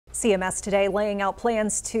CMS today laying out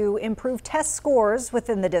plans to improve test scores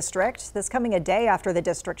within the district. This coming a day after the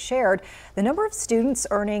district shared the number of students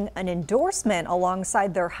earning an endorsement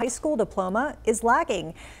alongside their high school diploma is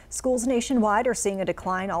lagging. Schools nationwide are seeing a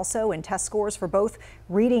decline also in test scores for both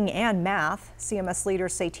reading and math. CMS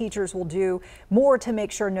leaders say teachers will do more to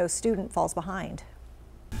make sure no student falls behind.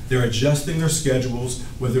 They're adjusting their schedules,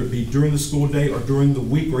 whether it be during the school day or during the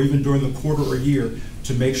week or even during the quarter or year,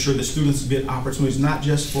 to make sure that students get opportunities not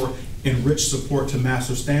just for enriched support to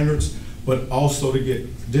master standards, but also to get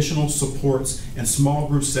additional supports and small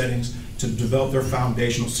group settings to develop their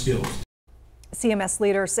foundational skills. CMS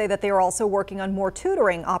leaders say that they are also working on more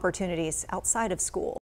tutoring opportunities outside of school.